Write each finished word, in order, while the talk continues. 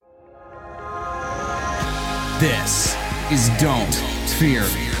This is Don't Fear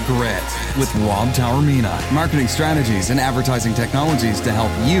Grit with Rob Taormina. Marketing strategies and advertising technologies to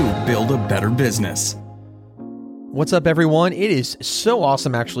help you build a better business. What's up, everyone? It is so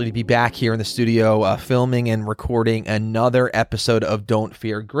awesome actually to be back here in the studio filming and recording another episode of Don't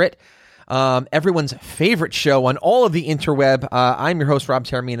Fear Grit. Everyone's favorite show on all of the interweb. I'm your host, Rob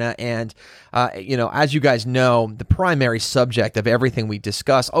Taormina, and as you guys know, the primary subject of everything we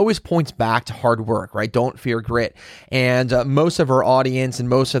discuss always points back to hard work, right? Don't fear grit. And most of our audience and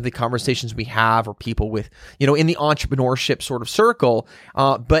most of the conversations we have are people with, in the entrepreneurship sort of circle.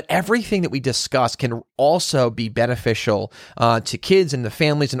 But everything that we discuss can also be beneficial to kids and the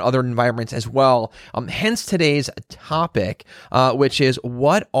families and other environments as well. Hence today's topic, which is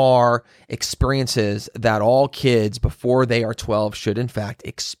what are experiences that all kids before they are 12 should in fact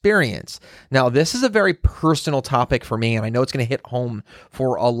experience. Now, this is a very personal topic for me, and I know it's going to hit home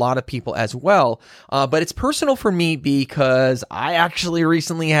for a lot of people as well, but it's personal for me because I actually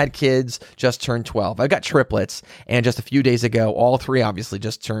recently had kids just turn 12. I've got triplets, and just a few days ago, all three obviously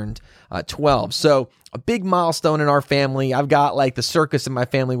just turned 12. So a big milestone in our family. I've got like the circus in my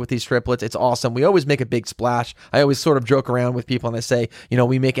family with these triplets. It's awesome. We always make a big splash. I always sort of joke around with people and I say,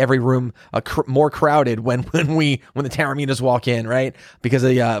 we make every room more crowded when the Taorminas walk in, right? Because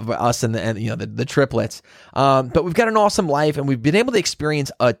of us and the triplets. But we've got an awesome life and we've been able to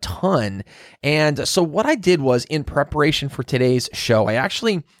experience a ton. And so what I did was, in preparation for today's show, I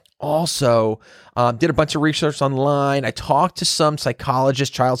actually also did a bunch of research online. I talked to some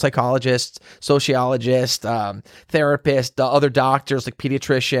psychologists, child psychologists, sociologists, therapists, other doctors like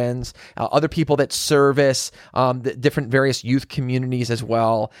pediatricians, other people that service the different various youth communities as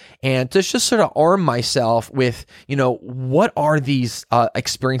well. And to just sort of arm myself with, what are these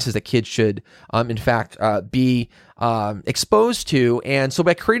experiences that kids should, in fact, be exposed to. And so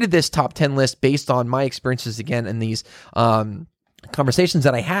I created this top 10 list based on my experiences again in these conversations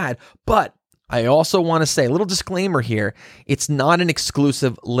that I had, but I also want to say a little disclaimer here. It's not an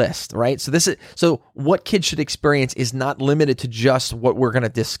exclusive list, right? So what kids should experience is not limited to just what we're going to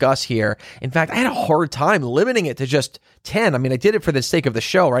discuss here. In fact, I had a hard time limiting it to just 10. I mean, I did it for the sake of the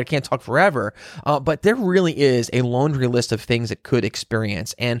show, right? I can't talk forever, but there really is a laundry list of things that could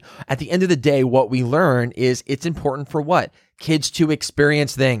experience. And at the end of the day, what we learn is it's important for what? Kids to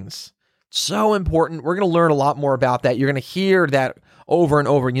experience things. So important. We're going to learn a lot more about that. You're going to hear that over and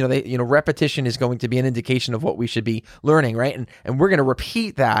over. Repetition is going to be an indication of what we should be learning, right? And we're going to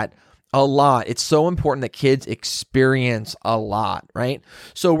repeat that a lot. It's so important that kids experience a lot, right?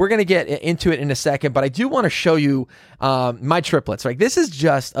 So we're going to get into it in a second, but I do want to show you my triplets, right? This is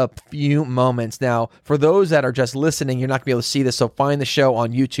just a few moments. Now, for those that are just listening, you're not going to be able to see this, so find the show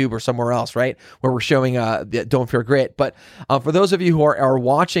on YouTube or somewhere else, right? Where we're showing Don't Fear Grit. But for those of you who are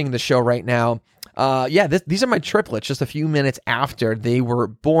watching the show right now, these are my triplets just a few minutes after they were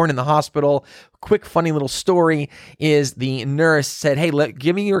born in the hospital. Quick, funny little story is the nurse said, "Hey,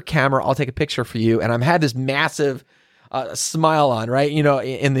 give me your camera. I'll take a picture for you." And I had this massive smile on, right?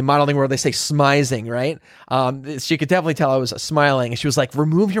 In the modeling world, they say smizing, right? She could definitely tell I was smiling. And she was like,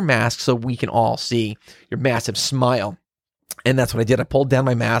 "Remove your mask so we can all see your massive smile." And that's what I did. I pulled down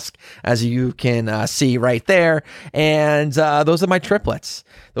my mask, as you can see right there. And those are my triplets.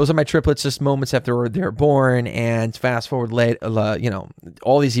 Just moments after they're born. And fast forward late,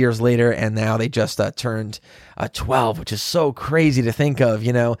 all these years later, and now they just turned 12, which is so crazy to think of.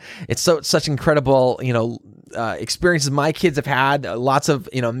 It's such incredible, experiences my kids have had. Lots of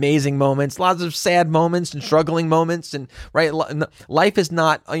amazing moments, lots of sad moments and struggling moments. And right, life is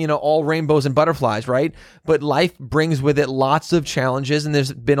not all rainbows and butterflies, right? But life brings with it lots of challenges, and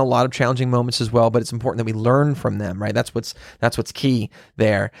there's been a lot of challenging moments as well. But it's important that we learn from them, right? That's what's key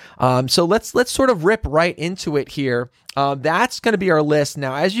there. So let's sort of rip right into it here. That's going to be our list.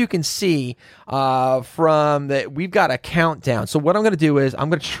 Now, as you can see, we've got a countdown. So what I'm going to do is I'm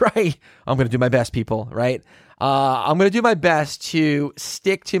going to do my best, people, right? I'm going to do my best to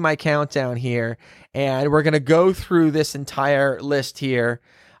stick to my countdown here, and we're going to go through this entire list here,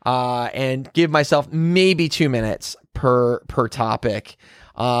 and give myself maybe 2 minutes per topic.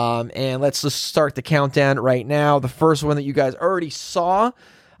 And let's just start the countdown right now. The first one that you guys already saw.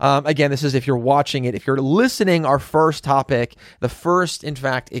 Again, this is if you're watching it. If you're listening, our first topic, the first, in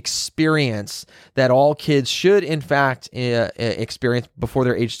fact, experience that all kids should, in fact, experience before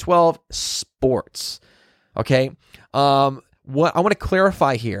they're age 12, sports. Okay? What I want to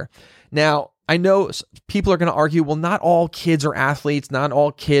clarify here. Now, I know people are going to argue, well, not all kids are athletes. Not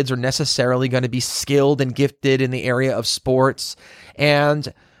all kids are necessarily going to be skilled and gifted in the area of sports.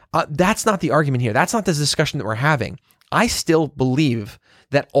 And that's not the argument here. That's not the discussion that we're having. I still believe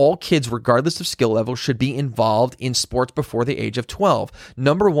that all kids, regardless of skill level, should be involved in sports before the age of 12.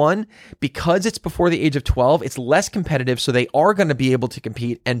 Number one, because it's before the age of 12, it's less competitive, so they are going to be able to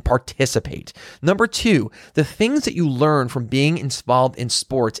compete and participate. Number two, the things that you learn from being involved in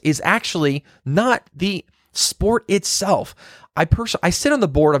sports is actually not the sport itself. I sit on the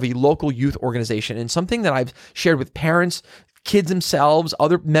board of a local youth organization, and something that I've shared with parents, kids themselves,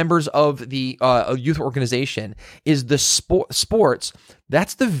 other members of the youth organization is the sports.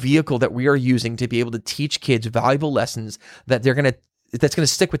 That's the vehicle that we are using to be able to teach kids valuable lessons that's going to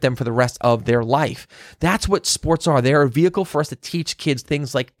stick with them for the rest of their life. That's what sports are. They're a vehicle for us to teach kids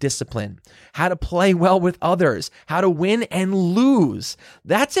things like discipline, how to play well with others, how to win and lose.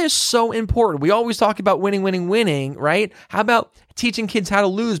 That's just so important. We always talk about winning, right? How about teaching kids how to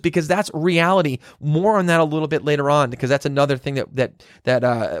lose? Because that's reality. More on that a little bit later on, because that's another thing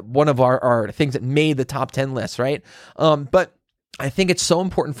that one of our things that made the top 10 list, right? But I think it's so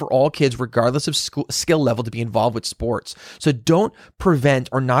important for all kids, regardless of skill level, to be involved with sports. So don't prevent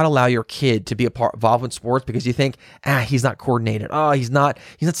or not allow your kid to be involved with sports because you think, he's not coordinated. Oh, he's not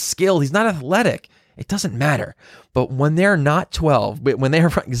skilled. He's not athletic. It doesn't matter. But when they're not 12, but when they're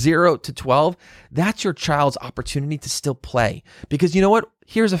from 0 to 12, that's your child's opportunity to still play. Because you know what?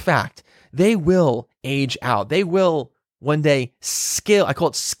 Here's a fact. They will age out. They will one day I call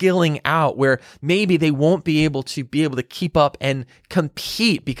it skilling out, where maybe they won't be able to keep up and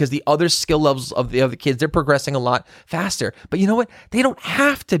compete because the other skill levels of the other kids, they're progressing a lot faster. But you know what? They don't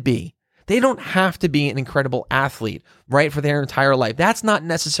have to be. They don't have to be an incredible athlete, right, for their entire life. That's not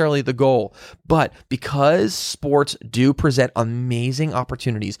necessarily the goal. But because sports do present amazing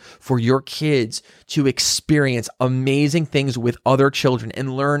opportunities for your kids to experience amazing things with other children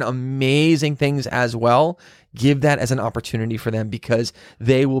and learn amazing things as well, give that as an opportunity for them because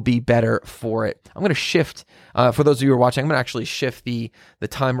they will be better for it. I'm going to shift, for those of you who are watching, I'm going to actually shift the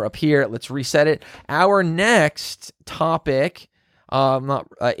timer up here. Let's reset it. Our next topic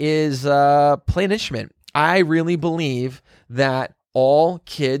is play an instrument. I really believe that all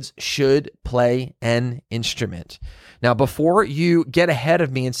kids should play an instrument. Now, before you get ahead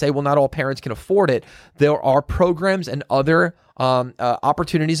of me and say, well, not all parents can afford it, there are programs and other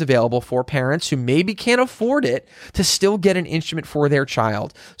opportunities available for parents who maybe can't afford it to still get an instrument for their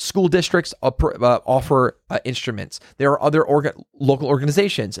child. School districts offer instruments. There are other local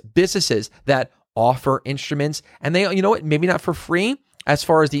organizations, businesses that offer instruments, and they, you know what, maybe not for free as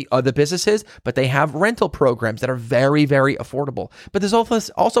far as the businesses, but they have rental programs that are very, very affordable. But there's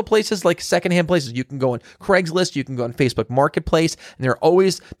also places like secondhand places. You can go on Craigslist, you can go on Facebook Marketplace, and there are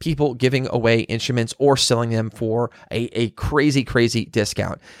always people giving away instruments or selling them for a crazy, crazy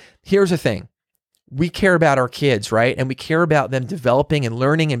discount. Here's the thing. We care about our kids, right? And we care about them developing and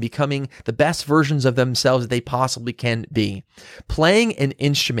learning and becoming the best versions of themselves that they possibly can be. Playing an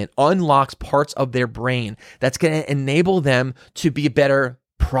instrument unlocks parts of their brain that's going to enable them to be better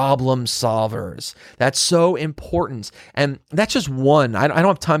problem solvers. That's so important. And that's just one. I don't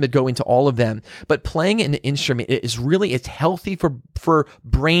have time to go into all of them, but playing an instrument it's healthy for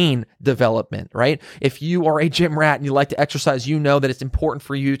brain development, right? If you are a gym rat and you like to exercise, you know that it's important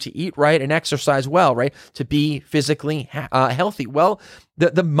for you to eat right and exercise well, right? To be physically healthy. Well,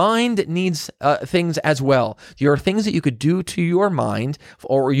 the mind needs things as well. There are things that you could do to your mind,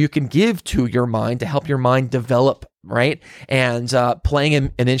 or you can give to your mind to help your mind develop, right? And playing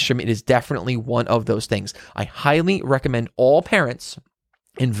an instrument is definitely one of those things. I highly recommend all parents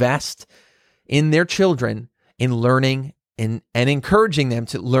invest in their children in learning and encouraging them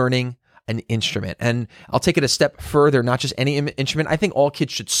to learning an instrument. And I'll take it a step further, not just any instrument. I think all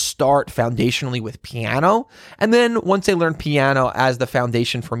kids should start foundationally with piano. And then once they learn piano as the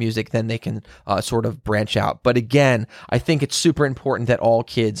foundation for music, then they can sort of branch out. But again, I think it's super important that all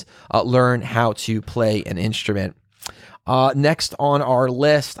kids learn how to play an instrument. Next on our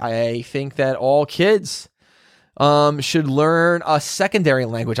list, I think that all kids should learn a secondary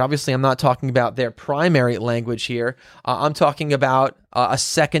language. Obviously, I'm not talking about their primary language here. I'm talking about a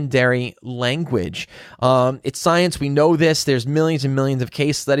secondary language. It's science. We know this. There's millions and millions of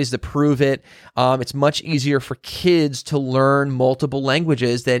case studies to prove it. It's much easier for kids to learn multiple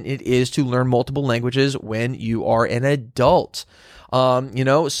languages than it is to learn multiple languages when you are an adult.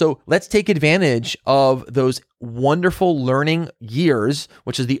 So let's take advantage of those wonderful learning years,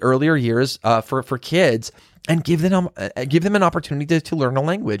 which is the earlier years for kids, and give them an opportunity to learn a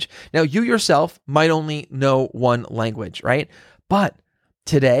language. Now, you yourself might only know one language, right? But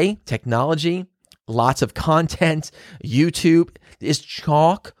today, technology, lots of content, YouTube is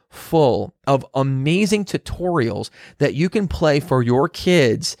chock full of amazing tutorials that you can play for your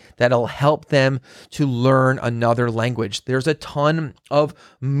kids that'll help them to learn another language. There's a ton of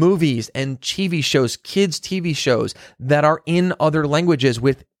movies and TV shows, kids TV shows that are in other languages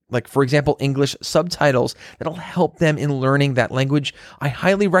with, like, for example, English subtitles that'll help them in learning that language. I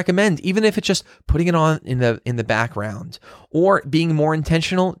highly recommend, even if it's just putting it on in the background or being more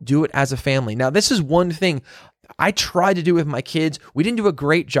intentional, do it as a family. Now, this is one thing I tried to do with my kids. We didn't do a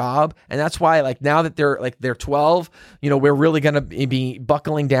great job, and that's why, like, now that they're 12, we're really going to be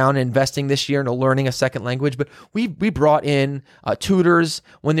buckling down and investing this year into learning a second language. But we brought in tutors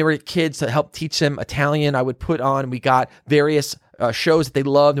when they were kids to help teach them Italian. I would put on, we got various shows that they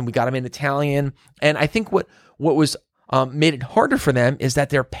loved, and we got them in Italian. And I think what was made it harder for them is that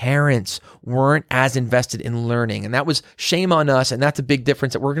their parents weren't as invested in learning. And that was shame on us. And that's a big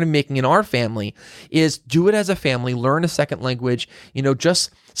difference that we're going to be making in our family, is do it as a family, learn a second language, just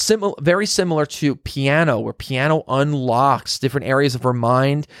very similar to piano, where piano unlocks different areas of our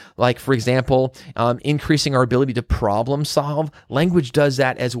mind. Like, for example, increasing our ability to problem solve. Language does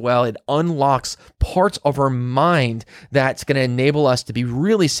that as well. It unlocks parts of our mind that's going to enable us to be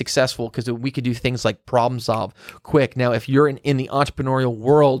really successful, because we could do things like problem solve quick. Now, if you're in the entrepreneurial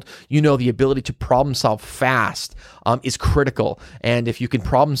world, the ability to problem solve fast is critical. And if you can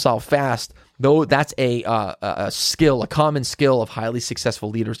problem solve fast, though, that's a skill, a common skill of highly successful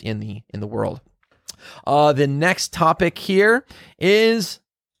leaders in the world. The next topic here is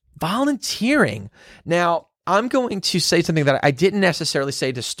volunteering. Now, I'm going to say something that I didn't necessarily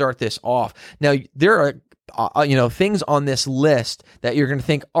say to start this off. Now, there are things on this list that you're going to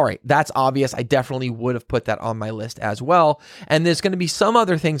think, all right, that's obvious. I definitely would have put that on my list as well. And there's going to be some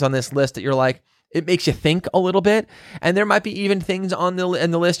other things on this list that you're like, it makes you think a little bit. And there might be even things in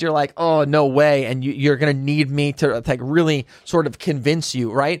the list you're like, oh, no way. And you're going to need me to really sort of convince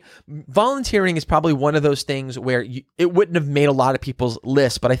you, right? Volunteering is probably one of those things where it wouldn't have made a lot of people's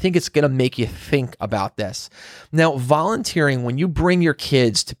lists, but I think it's going to make you think about this. Now, volunteering, when you bring your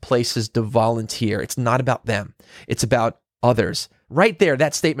kids to places to volunteer, it's not about them. It's about others. Right there,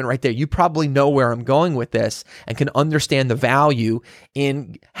 that statement right there, you probably know where I'm going with this and can understand the value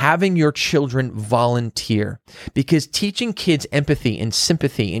in having your children volunteer. Because teaching kids empathy and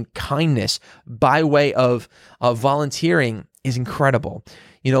sympathy and kindness by way of volunteering is incredible.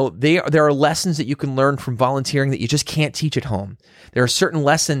 There are lessons that you can learn from volunteering that you just can't teach at home. There are certain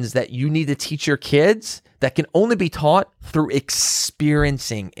lessons that you need to teach your kids that can only be taught through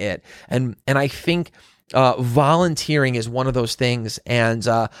experiencing it. And I think volunteering is one of those things, and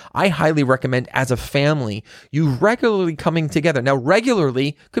I highly recommend, as a family, you regularly coming together. Now,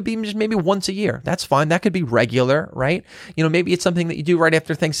 regularly could be just maybe once a year. That's fine. That could be regular, right? Maybe it's something that you do right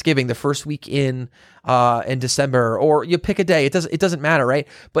after Thanksgiving, the first week in December, or you pick a day. It doesn't matter, right?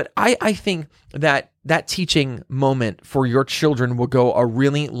 But I think that teaching moment for your children will go a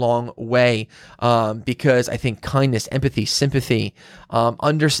really long way, because I think kindness, empathy, sympathy,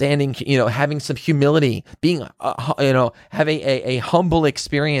 understanding, having some humility, being, having a humble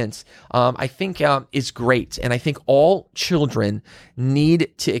experience, I think is great. And I think all children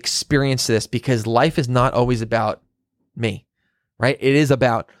need to experience this, because life is not always about me, right? It is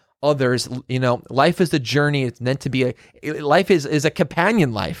about others. Life is the journey. It's meant to be life is a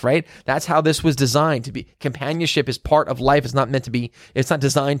companion life, right? That's how this was designed to be. Companionship is part of life. It's not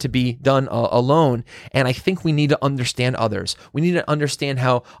designed to be done alone. And I think we need to understand others. We need to understand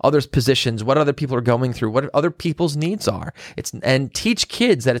how others' positions, what other people are going through, what other people's needs are. And teach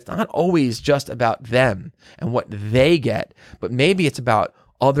kids that it's not always just about them and what they get, but maybe it's about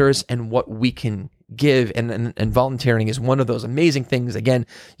others and what we can give, and volunteering is one of those amazing things. Again,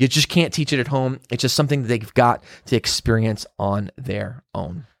 you just can't teach it at home. It's just something that they've got to experience on their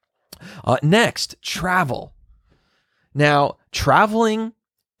own. Next, travel. Now, traveling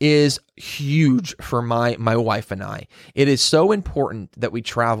is huge for my wife and I. It is so important that we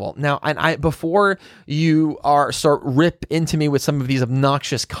travel. Now, and before you start rip into me with some of these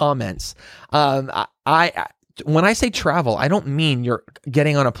obnoxious comments, when I say travel, I don't mean you're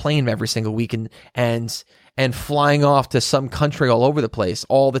getting on a plane every single week and flying off to some country all over the place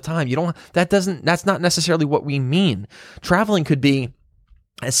all the time. That's not necessarily what we mean. Traveling could be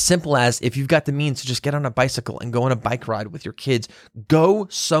as simple as, if you've got the means to just get on a bicycle and go on a bike ride with your kids, go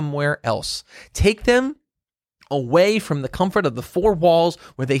somewhere else. Take them away from the comfort of the four walls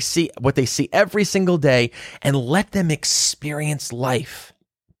where they see what they see every single day, and let them experience life.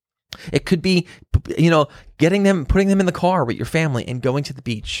 It could be, putting them in the car with your family and going to the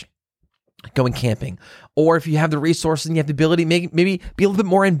beach. going camping. Or if you have the resources and you have the ability, maybe be a little bit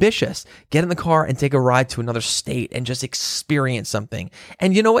more ambitious. Get in the car and take a ride to another state and just experience something.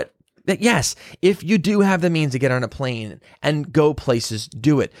 And you know what? Yes, if you do have the means to get on a plane and go places,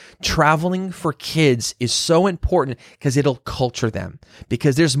 do it. Traveling for kids is so important because it'll culture them,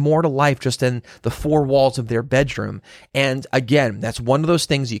 because there's more to life just in the four walls of their bedroom. And again, that's one of those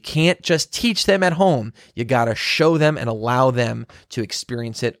things you can't just teach them at home. You got to show them and allow them to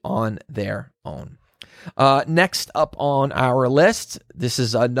experience it on their own. Next up on our list, this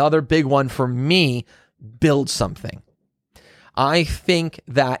is another big one for me, build something. I think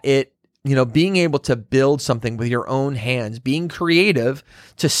that being able to build something with your own hands, being creative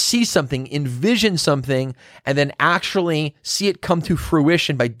to see something, envision something, and then actually see it come to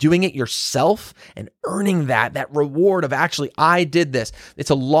fruition by doing it yourself and earning that reward of actually, I did this. It's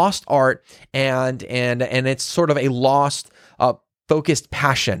a lost art and it's sort of a lost, focused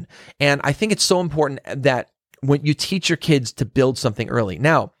passion. And I think it's so important that when you teach your kids to build something early.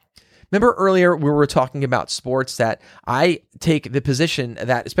 Now, remember earlier we were talking about sports, that I take the position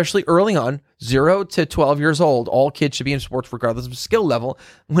that especially early on, 0 to 12 years old, all kids should be in sports regardless of skill level.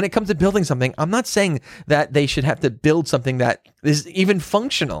 When it comes to building something, I'm not saying that they should have to build something that is even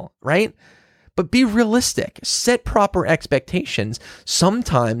functional, right? But be realistic, set proper expectations.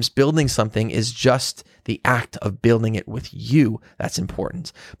 Sometimes building something is just the act of building it with you. That's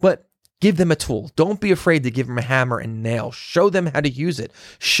important. But give them a tool. Don't be afraid to give them a hammer and nail. Show them how to use it.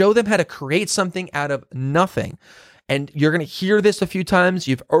 Show them how to create something out of nothing. And you're going to hear this a few times.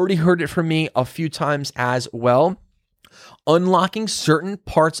 You've already heard it from me a few times as well. Unlocking certain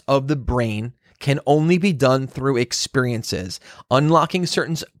parts of the brain can only be done through experiences. Unlocking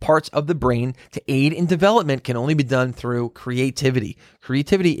certain parts of the brain to aid in development can only be done through creativity.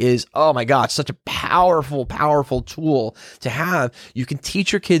 Creativity is, oh my gosh, such a powerful, powerful tool to have. You can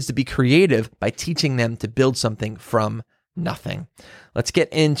teach your kids to be creative by teaching them to build something from nothing. Let's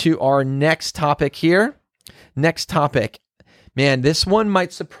get into our next topic here. Next topic. Man, this one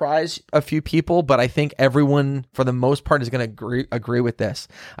might surprise a few people, but I think everyone, for the most part, is going to agree with this.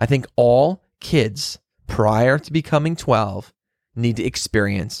 I think all kids prior to becoming 12 need to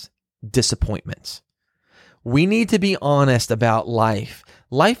experience disappointments. We need to be honest about life.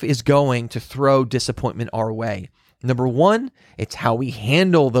 Life is going to throw disappointment our way. Number one, it's how we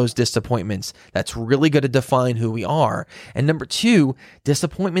handle those disappointments that's really going to define who we are. And number two,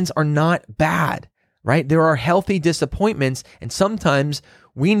 disappointments are not bad, right? There are healthy disappointments, and sometimes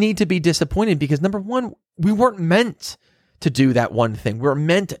we need to be disappointed because number one, we weren't meant to do that one thing. We're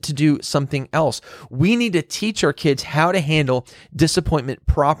meant to do something else. We need to teach our kids how to handle disappointment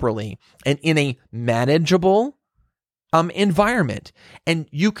properly and in a manageable environment. And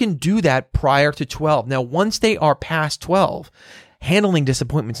you can do that prior to 12. Now, once they are past 12, handling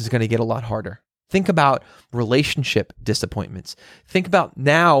disappointments is going to get a lot harder. Think about relationship disappointments. Think about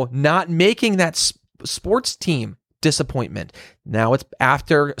now not making that sports team disappointment. Now it's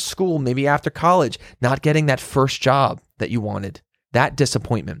after school, maybe after college, not getting that first job that you wanted, that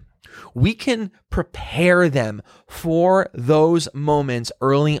disappointment. We can prepare them for those moments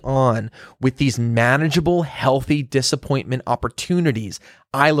early on with these manageable, healthy disappointment opportunities.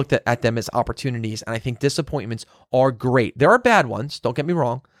 I looked at them as opportunities, and I think disappointments are great. There are bad ones, don't get me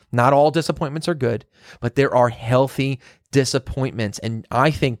wrong. Not all disappointments are good, but there are healthy disappointments. And I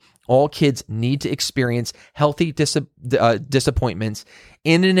think all kids need to experience healthy disappointments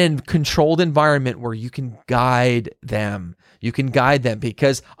in a controlled environment where you can guide them. You can guide them,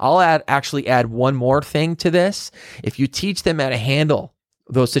 because I'll actually add one more thing to this. If you teach them how to handle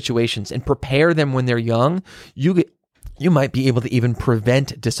those situations and prepare them when they're young, you might be able to even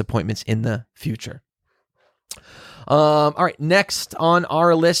prevent disappointments in the future. All right, next on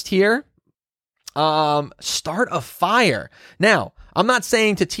our list here, start a fire. Now, I'm not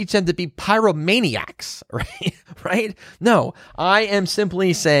saying to teach them to be pyromaniacs, right? No, I am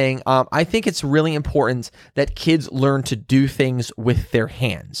simply saying I think it's really important that kids learn to do things with their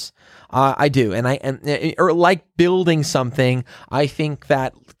hands. I do, or like building something. I think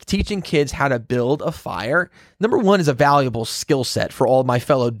that teaching kids how to build a fire, number one, is a valuable skill set for all my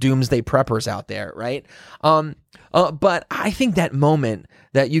fellow doomsday preppers out there, right? But I think that moment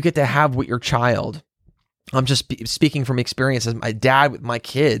that you get to have with your child, I'm just speaking from experience as my dad with my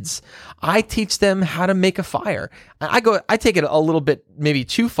kids, I teach them how to make a fire. I take it a little bit maybe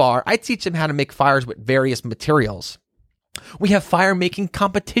too far. I teach them how to make fires with various materials. We have fire making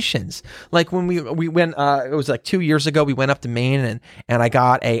competitions. Like when we went, it was like 2 years ago, we went up to Maine and I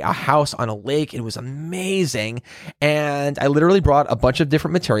got a house on a lake. It was amazing. And I literally brought a bunch of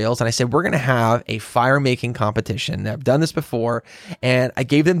different materials and I said, we're going to have a fire making competition. I've done this before, and I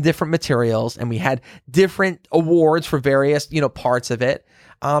gave them different materials and we had different awards for various, parts of it.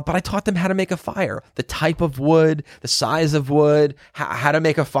 But I taught them how to make a fire, the type of wood, the size of wood, how to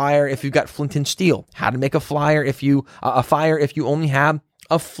make a fire if you've got flint and steel, how to make a fire if you only have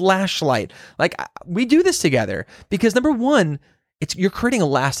a flashlight. Like, we do this together because number one, you're creating a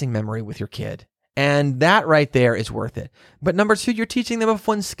lasting memory with your kid. And that right there is worth it. But number two, you're teaching them a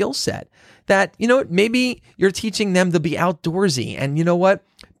fun skill set that, maybe you're teaching them to be outdoorsy and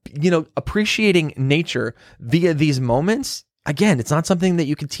appreciating nature via these moments. Again, it's not something that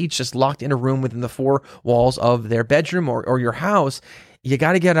you can teach just locked in a room within the four walls of their bedroom or your house. You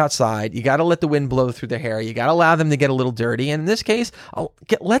got to get outside. You got to let the wind blow through their hair. You got to allow them to get a little dirty. And in this case,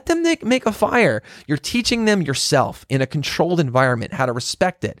 let them make a fire. You're teaching them yourself in a controlled environment, how to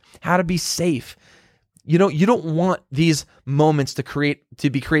respect it, how to be safe. You don't want these moments to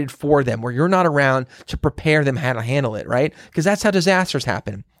be created for them where you're not around to prepare them how to handle it, right? Because that's how disasters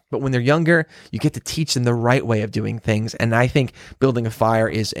happen. But when they're younger, you get to teach them the right way of doing things. And I think building a fire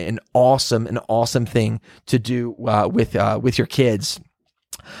is an awesome thing to do with your kids.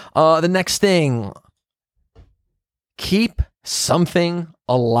 The next thing, keep something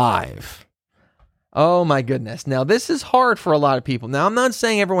alive. Oh my goodness. Now, this is hard for a lot of people. Now, I'm not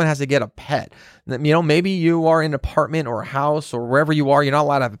saying everyone has to get a pet. Maybe you are in an apartment or a house or wherever you are, you're not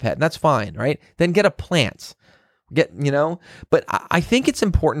allowed to have a pet. And that's fine, right? Then get a plant. But I think it's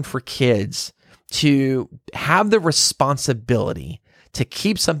important for kids to have the responsibility to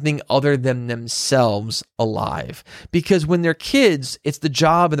keep something other than themselves alive. Because when they're kids, it's the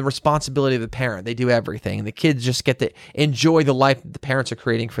job and the responsibility of the parent. They do everything. And the kids just get to enjoy the life that the parents are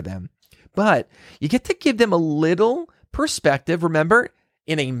creating for them. But you get to give them a little perspective, remember,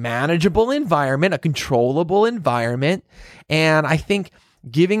 in a manageable environment, a controllable environment. And I think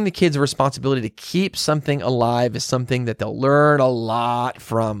giving the kids a responsibility to keep something alive is something that they'll learn a lot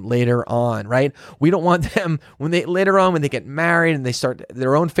from later on, right? We don't want them when they get married and they start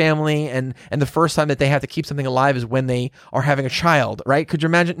their own family and the first time that they have to keep something alive is when they are having a child, right? Could you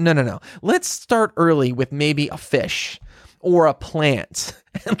imagine? No. Let's start early with maybe a fish or a plant.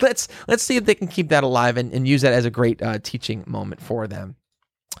 And let's see if they can keep that alive and use that as a great teaching moment for them.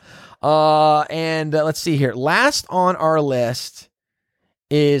 Let's see here. Last on our list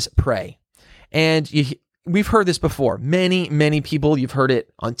is pray. And we've heard this before. Many people, you've heard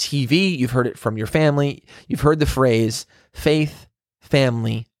it on TV, you've heard it from your family, you've heard the phrase faith,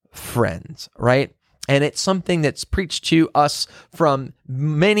 family, friends, right? And it's something that's preached to us from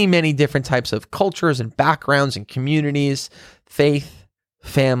many different types of cultures and backgrounds and communities. Faith,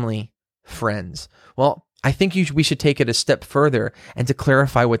 family, friends. Well, I think we should take it a step further and to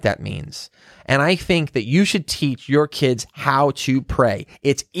clarify what that means. And I think that you should teach your kids how to pray.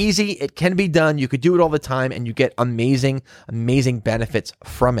 It's easy. It can be done. You could do it all the time and you get amazing benefits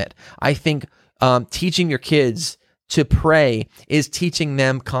from it. I think teaching your kids to pray is teaching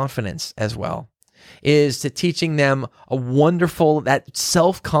them confidence as well. Is to teaching them that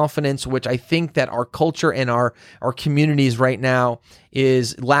self-confidence, which I think that our culture and our communities right now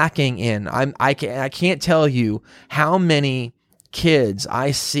is lacking in. I can't tell you how many kids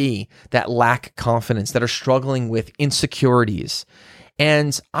I see that lack confidence, that are struggling with insecurities.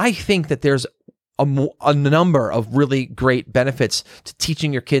 And I think that there's a number of really great benefits to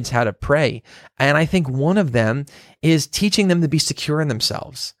teaching your kids how to pray. And I think one of them is teaching them to be secure in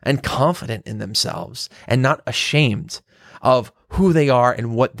themselves and confident in themselves and not ashamed of who they are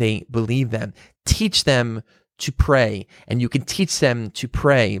and what they believe in. Teach them to pray, and you can teach them to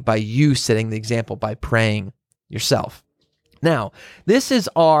pray by you setting the example by praying yourself. Now, this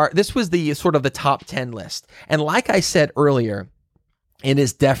was the sort of the top 10 list. And like I said earlier, it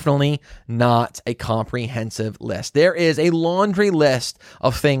is definitely not a comprehensive list. There is a laundry list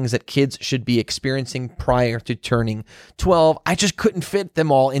of things that kids should be experiencing prior to turning 12. I just couldn't fit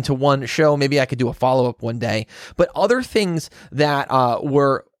them all into one show. Maybe I could do a follow-up one day. But other things that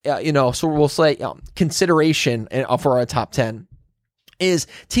were, so we'll say consideration for our top 10 is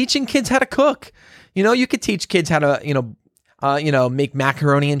teaching kids how to cook. You could teach kids how to, make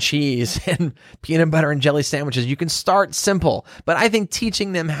macaroni and cheese and peanut butter and jelly sandwiches. You can start simple, but I think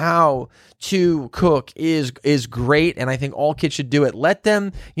teaching them how to cook is great. And I think all kids should do it. Let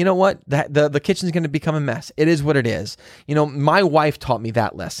them, the kitchen's going to become a mess. It is what it is. My wife taught me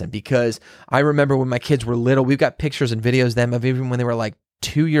that lesson because I remember when my kids were little, we've got pictures and videos of them of even when they were like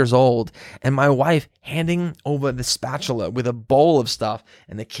 2 years old, and my wife handing over the spatula with a bowl of stuff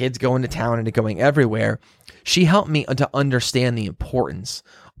and the kids going to town and going everywhere, she helped me to understand the importance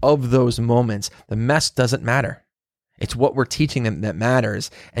of those moments. The mess doesn't matter. It's what we're teaching them that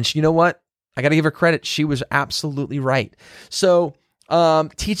matters. And you know what? I got to give her credit. She was absolutely right. So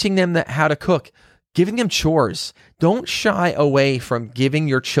teaching them how to cook, giving them chores. Don't shy away from giving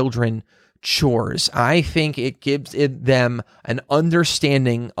your children chores. I think it gives them an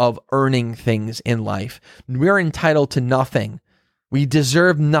understanding of earning things in life. We're entitled to nothing. We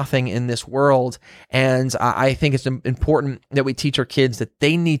deserve nothing in this world. And I think it's important that we teach our kids that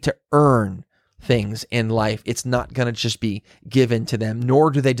they need to earn things in life. It's not going to just be given to them,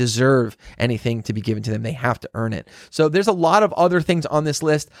 nor do they deserve anything to be given to them. They have to earn it. So there's a lot of other things on this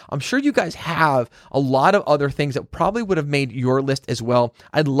list. I'm sure you guys have a lot of other things that probably would have made your list as well.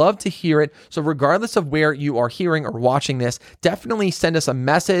 I'd love to hear it. So regardless of where you are hearing or watching this, definitely send us a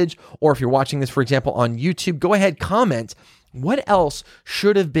message. Or if you're watching this, for example, on YouTube, go ahead, comment. What else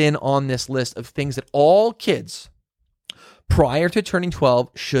should have been on this list of things that all kids prior to turning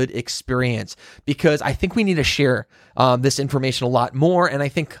 12 should experience? Because I think we need to share this information a lot more. And I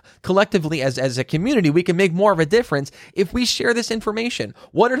think collectively as a community, we can make more of a difference if we share this information.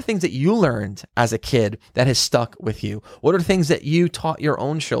 What are the things that you learned as a kid that has stuck with you? What are the things that you taught your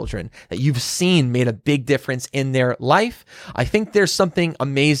own children that you've seen made a big difference in their life? I think there's something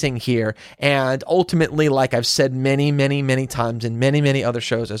amazing here. And ultimately, like I've said many, many, many times in many, many other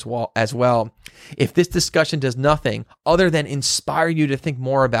shows as well, if this discussion does nothing other than inspire you to think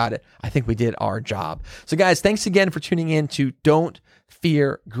more about it, I think we did our job. So guys, thanks again for tuning in to Don't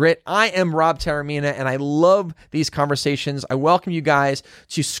Fear Grit. I am Rob Taormina, and I love these conversations. I welcome you guys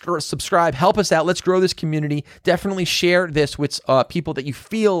to subscribe, help us out. Let's grow this community. Definitely share this with people that you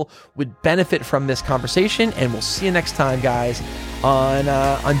feel would benefit from this conversation, and we'll see you next time, guys, on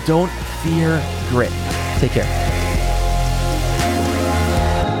Don't Fear Grit. Take care.